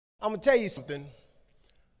I'm going to tell you something.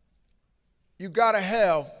 You got to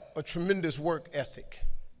have a tremendous work ethic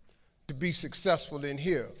to be successful in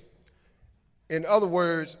here. In other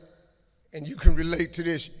words, and you can relate to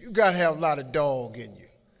this, you got to have a lot of dog in you.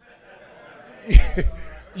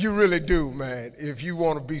 You really do, man, if you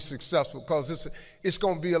want to be successful, because it's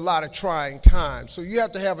going to be a lot of trying times. So you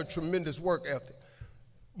have to have a tremendous work ethic.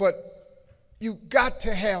 But you got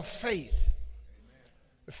to have faith.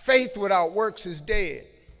 Faith without works is dead.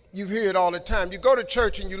 You hear it all the time. You go to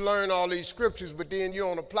church and you learn all these scriptures, but then you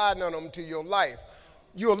don't apply none of them to your life.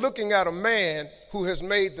 You're looking at a man who has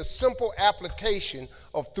made the simple application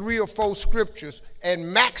of 3 or 4 scriptures and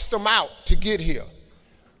maxed them out to get here.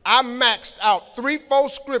 I maxed out 3, 4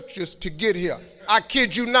 scriptures to get here. I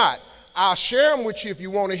kid you not. I'll share them with you if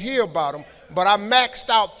you want to hear about them, but I maxed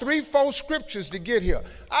out 3, 4 scriptures to get here.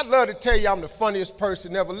 I'd love to tell you I'm the funniest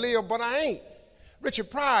person ever lived, but I ain't.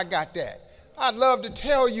 Richard Pryor got that. I'd love to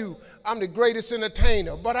tell you I'm the greatest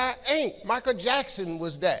entertainer, but I ain't. Michael Jackson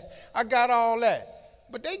was that. I got all that.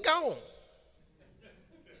 But they gone.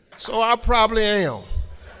 So I probably am.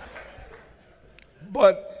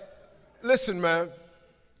 But listen, man.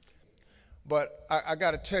 But I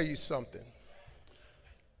got to tell you something.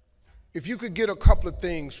 If you could get a couple of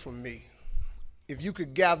things from me, if you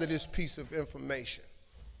could gather this piece of information.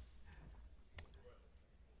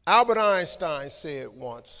 Albert Einstein said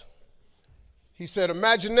once, he said,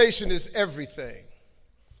 imagination is everything.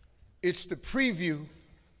 It's the preview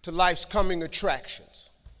to life's coming attractions.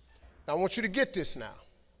 Now, I want you to get this now.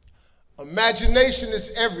 Imagination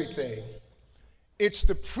is everything. It's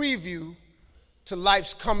the preview to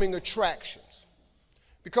life's coming attractions.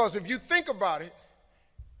 Because if you think about it,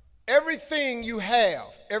 everything you have,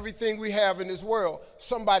 everything we have in this world,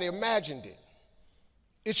 somebody imagined it.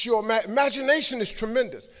 It's your imagination is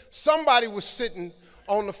tremendous. Somebody was sitting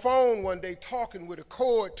on the phone one day talking with a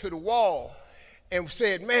cord to the wall and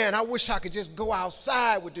said, man, I wish I could just go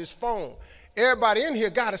outside with this phone. Everybody in here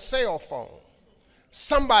got a cell phone.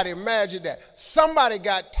 Somebody imagined that. Somebody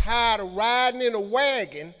got tired of riding in a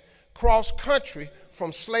wagon cross country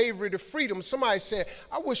from slavery to freedom. Somebody said,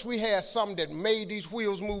 I wish we had something that made these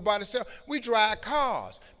wheels move by themselves. We drive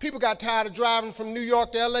cars. People got tired of driving from New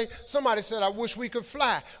York to LA. Somebody said, I wish we could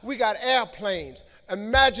fly. We got airplanes.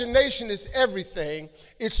 Imagination is everything.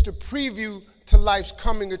 It's the preview to life's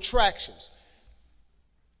coming attractions.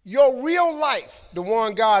 Your real life, the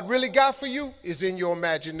one God really got for you, is in your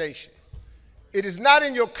imagination. It is not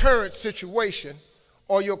in your current situation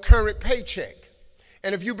or your current paycheck.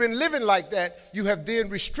 And if you've been living like that, you have then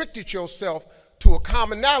restricted yourself to a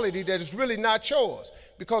commonality that is really not yours.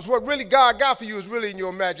 Because what really God got for you is really in your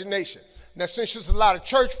imagination. Now, since there's a lot of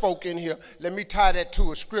church folk in here, let me tie that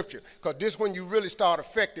to a scripture, because this is when you really start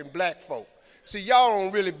affecting black folk. See, y'all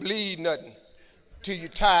don't really believe nothing till you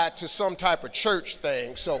tie it to some type of church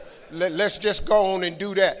thing. So let's just go on and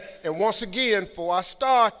do that. And once again, before I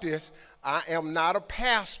start this, I am not a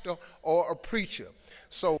pastor or a preacher.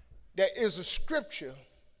 So there is a scripture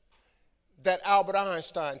that Albert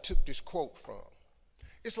Einstein took this quote from.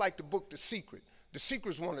 It's like the book The Secret. The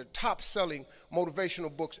Secret is one of the top-selling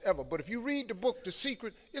motivational books ever. But if you read the book The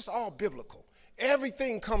Secret, it's all biblical.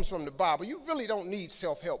 Everything comes from the Bible. You really don't need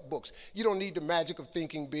self-help books. You don't need The Magic of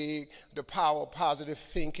Thinking Big, The Power of Positive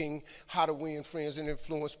Thinking, How to Win Friends and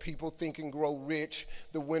Influence People, Think and Grow Rich,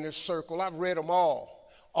 The Winner's Circle. I've read them all.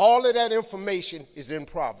 All of that information is in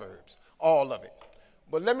Proverbs, all of it.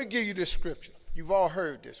 But let me give you this scripture. You've all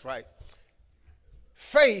heard this, right?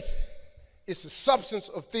 Faith is the substance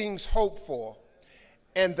of things hoped for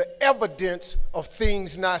and the evidence of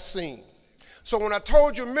things not seen. So when I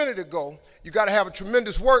told you a minute ago, you got to have a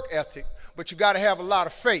tremendous work ethic, but you got to have a lot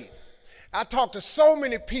of faith. I talk to so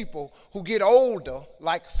many people who get older,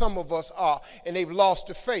 like some of us are, and they've lost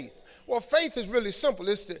their faith. Well, faith is really simple.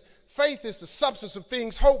 Faith is the substance of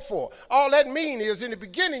things hoped for. All that means is in the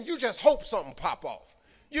beginning, you just hope something pop off.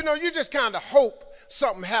 You know, you just kind of hope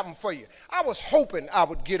something happened for you. I was hoping I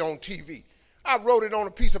would get on TV. I wrote it on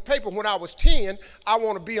a piece of paper when I was 10. I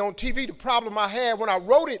want to be on TV. The problem I had when I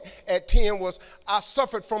wrote it at 10 was I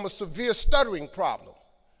suffered from a severe stuttering problem.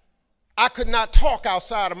 I could not talk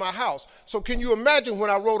outside of my house. So can you imagine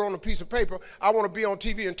when I wrote on a piece of paper, I want to be on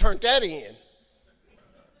TV, and turned that in?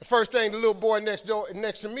 The first thing the little boy next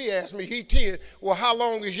to me asked me, he 10, well, how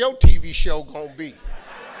long is your TV show going to be?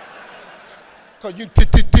 Because you're going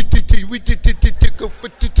to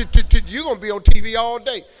be on TV all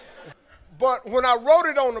day. But when I wrote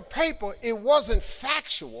it on the paper, it wasn't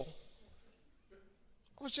factual.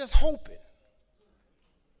 I was just hoping.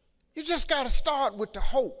 You just got to start with the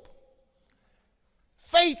hope.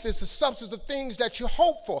 Faith is the substance of things that you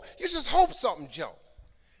hope for. You just hope something jump.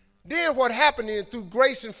 Then what happened is through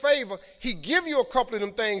grace and favor, he give you a couple of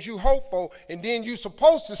them things you hope for, and then you're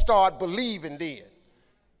supposed to start believing then.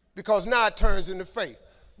 Because now it turns into faith.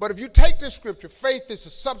 But if you take this scripture, faith is the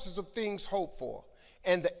substance of things hoped for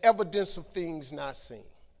and the evidence of things not seen.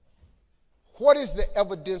 What is the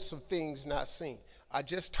evidence of things not seen? I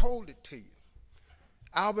just told it to you.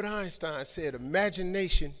 Albert Einstein said,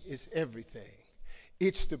 imagination is everything.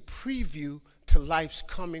 It's the preview to life's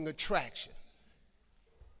coming attraction.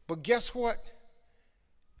 But guess what?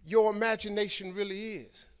 Your imagination really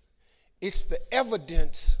is. It's the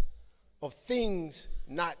evidence of things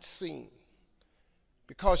not seen.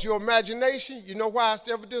 Because your imagination, you know why it's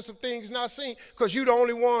the evidence of things not seen? Because you're the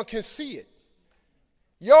only one can see it.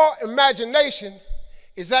 Your imagination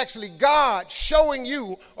is actually God showing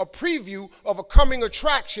you a preview of a coming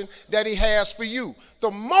attraction that he has for you.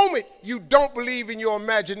 The moment you don't believe in your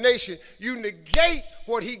imagination, you negate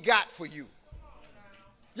what he got for you.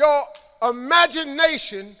 Your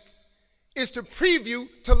imagination is the preview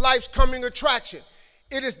to life's coming attraction.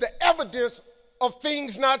 It is the evidence of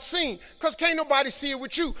things not seen, because can't nobody see it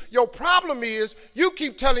with you. Your problem is you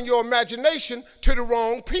keep telling your imagination to the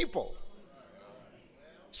wrong people.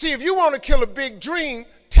 See, if you want to kill a big dream,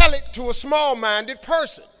 tell it to a small-minded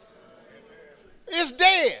person. It's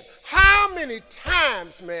dead. How many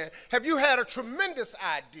times, man, have you had a tremendous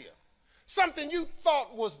idea, something you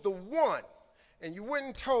thought was the one, and you went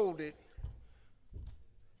and told it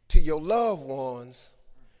to your loved ones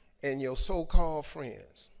and your so-called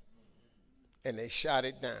friends, and they shot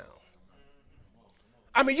it down?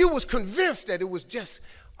 I mean, you was convinced that it was just,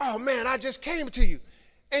 oh man, I just came to you.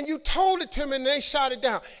 And you told it to them and they shot it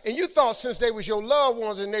down. And you thought since they was your loved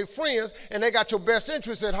ones and their friends and they got your best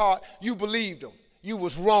interests at heart, you believed them. You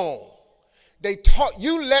was wrong.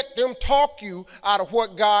 You let them talk you out of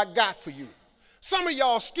what God got for you. Some of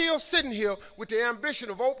y'all still sitting here with the ambition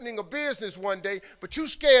of opening a business one day, but you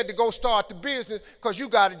scared to go start the business because you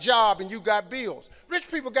got a job and you got bills. Rich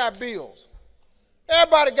people got bills.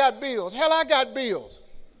 Everybody got bills. Hell, I got bills.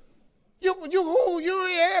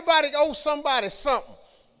 Everybody owe somebody something.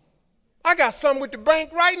 I got something with the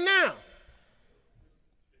bank right now.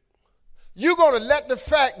 You're going to let the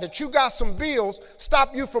fact that you got some bills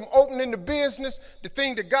stop you from opening the business, the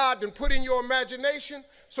thing that God done put in your imagination?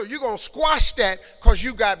 So you're going to squash that because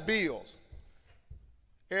you got bills.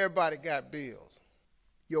 Everybody got bills.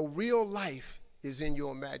 Your real life is in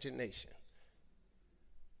your imagination.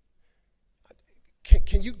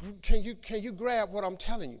 Can you grab what I'm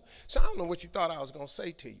telling you? So I don't know what you thought I was going to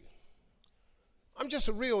say to you. I'm just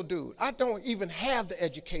a real dude. I don't even have the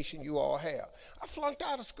education you all have. I flunked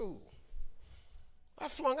out of school. I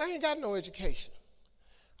ain't got no education.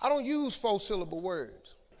 I don't use 4-syllable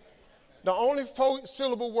words. The only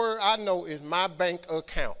 4-syllable word I know is my bank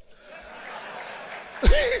account.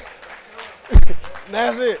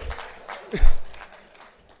 That's it.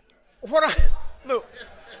 What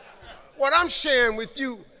I'm sharing with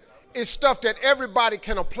you is stuff that everybody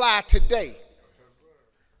can apply today.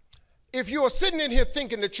 If you're sitting in here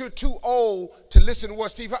thinking that you're too old to listen to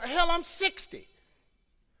what Steve, hell, I'm 60.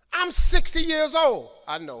 I'm 60 years old.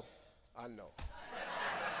 I know.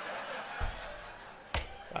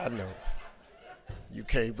 You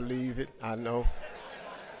can't believe it. I know.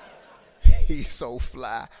 He's so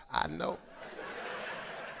fly. I know.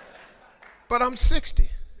 But I'm 60.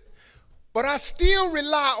 But I still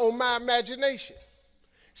rely on my imagination.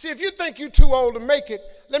 See, if you think you're too old to make it,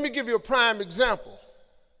 let me give you a prime example.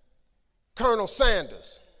 Colonel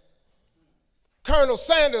Sanders. Colonel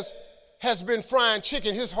Sanders has been frying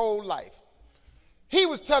chicken his whole life. He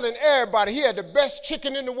was telling everybody he had the best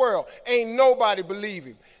chicken in the world. Ain't nobody believe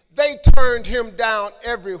him. They turned him down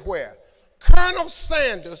everywhere. Colonel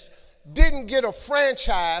Sanders didn't get a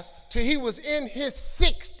franchise till he was in his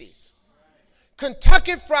 60s.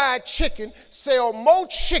 Kentucky Fried Chicken sell more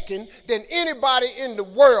chicken than anybody in the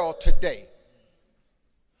world today.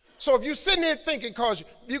 So if you're sitting there thinking because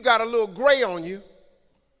you got a little gray on you,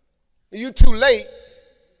 and you're too late,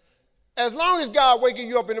 as long as God waking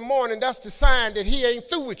you up in the morning, that's the sign that he ain't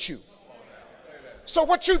through with you. So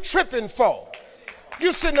what you tripping for?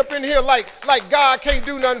 You sitting up in here like God can't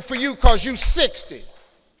do nothing for you because you 60.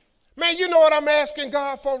 Man, you know what I'm asking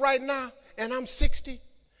God for right now? And I'm 60.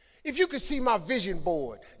 If you could see my vision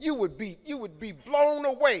board, you would be blown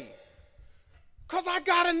away. Because I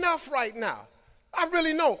got enough right now. I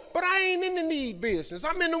really know. But I ain't in the need business.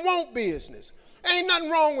 I'm in the want business. Ain't nothing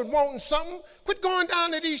wrong with wanting something. Quit going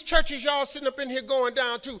down to these churches y'all sitting up in here going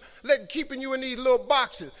down to, keeping you in these little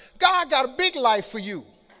boxes. God got a big life for you.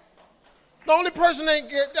 The only person ain't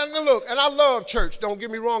get, look, and I love church. Don't get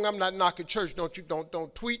me wrong, I'm not knocking church.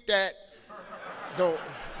 Don't tweet that.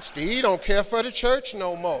 Steve don't care for the church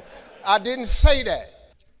no more. I didn't say that.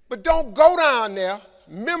 But don't go down there,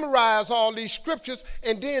 memorize all these scriptures,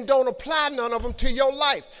 and then don't apply none of them to your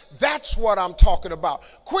life. That's what I'm talking about.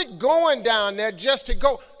 Quit going down there just to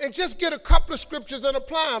go and just get a couple of scriptures and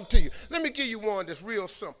apply them to you. Let me give you one that's real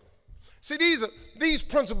simple. See, these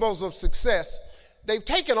principles of success, they've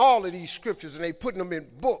taken all of these scriptures and they putting them in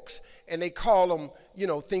books, and they call them,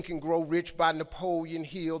 Think and Grow Rich by Napoleon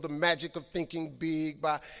Hill, The Magic of Thinking Big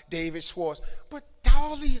by David Schwartz. But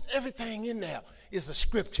everything in there is a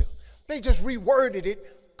scripture. They just reworded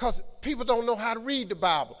it because people don't know how to read the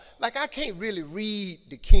Bible. Like, I can't really read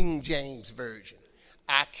the King James Version.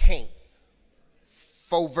 I can't.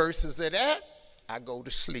 4 verses of that, I go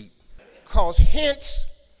to sleep. Because hence,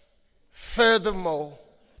 furthermore,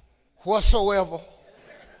 whatsoever,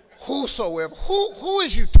 whosoever. Who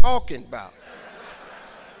is you talking about?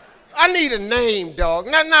 I need a name, dog.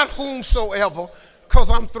 Not whomsoever, because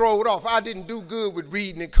I'm thrown off. I didn't do good with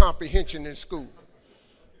reading and comprehension in school.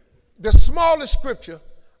 The smallest scripture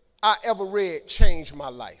I ever read changed my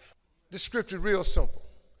life. The scripture is real simple.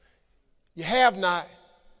 You have not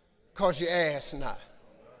because you ask not.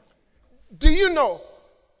 Do you know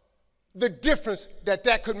the difference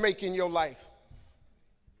that could make in your life?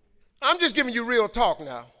 I'm just giving you real talk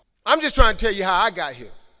now. I'm just trying to tell you how I got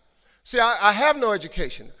here. See, I have no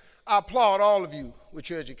education. I applaud all of you with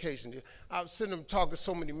your education. I'm sitting there talking to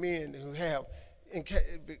so many men who have in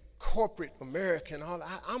corporate America and all that.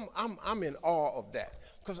 I'm in awe of that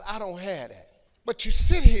because I don't have that. But you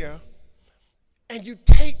sit here and you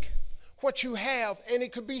take what you have, and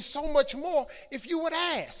it could be so much more if you would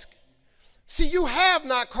ask. See, you have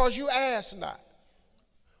not because you ask not.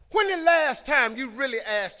 When the last time you really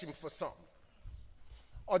asked him for something?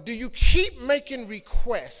 Or do you keep making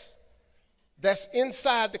requests that's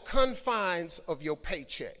inside the confines of your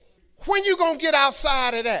paycheck? When you gonna get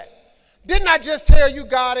outside of that? Didn't I just tell you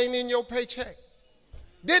God ain't in your paycheck?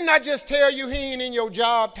 Didn't I just tell you he ain't in your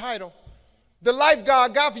job title? The life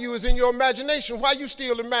God got for you is in your imagination. Why you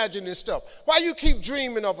still imagining stuff? Why you keep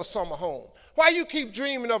dreaming of a summer home? Why you keep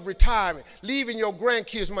dreaming of retirement, leaving your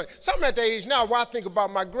grandkids money? So I'm at the age now where I think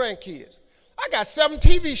about my grandkids. I got 7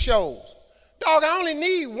 TV shows. Dog, I only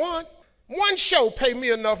need one. One show pay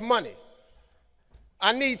me enough money.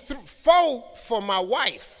 I need 4 for my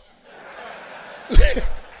wife.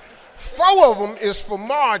 4 of them is for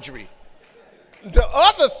Marjorie. The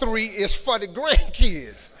other 3 is for the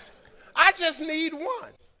grandkids. I just need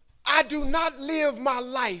one. I do not live my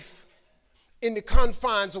life in the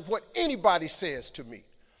confines of what anybody says to me.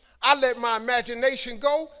 I let my imagination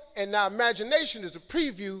go, and now imagination is a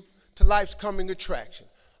preview to life's coming attraction.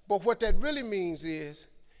 But what that really means is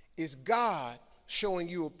God showing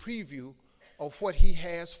you a preview of what he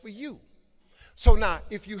has for you. So now,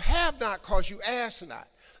 if you have not because you ask not,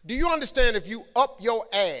 do you understand if you up your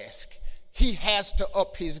ask, he has to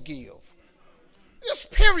up his give? This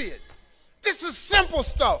period. This is simple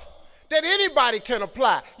stuff that anybody can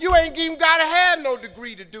apply. You ain't even got to have no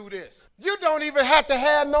degree to do this. You don't even have to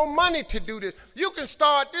have no money to do this. You can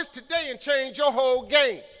start this today and change your whole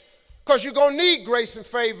game because you're going to need grace and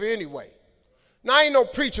favor anyway. Now, I ain't no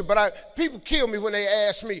preacher, but people kill me when they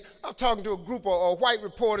ask me. I was talking to a group of white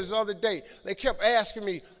reporters the other day. They kept asking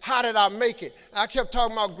me, how did I make it? And I kept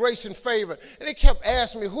talking about grace and favor. And they kept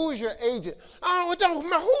asking me, who's your agent? I don't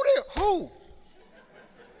know, who?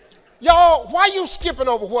 Y'all, why you skipping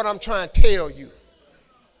over what I'm trying to tell you?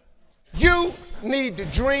 You need the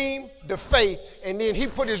dream, the faith, and then he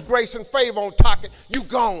put his grace and favor on top of it. You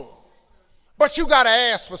gone. But you got to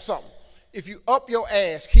ask for something. If you up your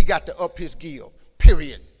ask, he got to up his give,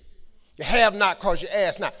 period. You have not because you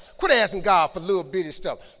ask not. Quit asking God for little bitty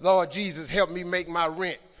stuff. Lord Jesus, help me make my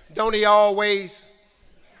rent. Don't he always?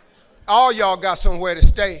 All y'all got somewhere to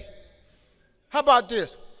stay. How about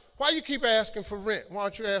this? Why you keep asking for rent? Why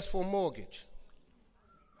don't you ask for a mortgage?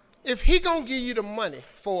 If he gonna give you the money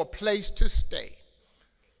for a place to stay,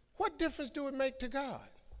 what difference do it make to God?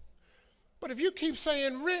 But if you keep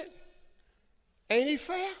saying rent, ain't he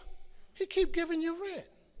fair? He keep giving you rent.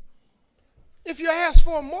 If you ask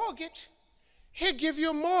for a mortgage, he'll give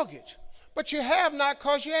you a mortgage. But you have not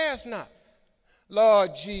because you ask not.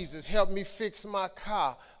 Lord Jesus, help me fix my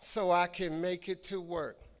car so I can make it to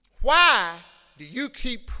work. Why do you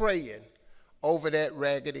keep praying over that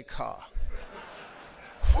raggedy car?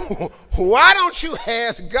 Why don't you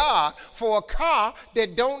ask God for a car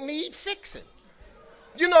that don't need fixing?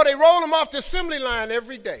 You know, they roll them off the assembly line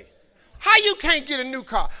every day. How you can't get a new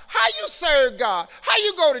car? How you serve God? How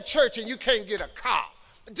you go to church and you can't get a car?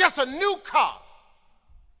 Just a new car.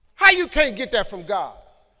 How you can't get that from God?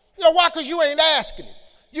 You know why? Because you ain't asking him.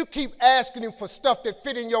 You keep asking him for stuff that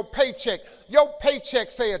fit in your paycheck. Your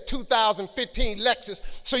paycheck say a 2015 Lexus,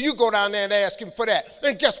 so you go down there and ask him for that.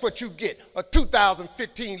 And guess what you get? A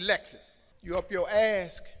 2015 Lexus. You up your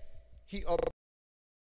ask, he up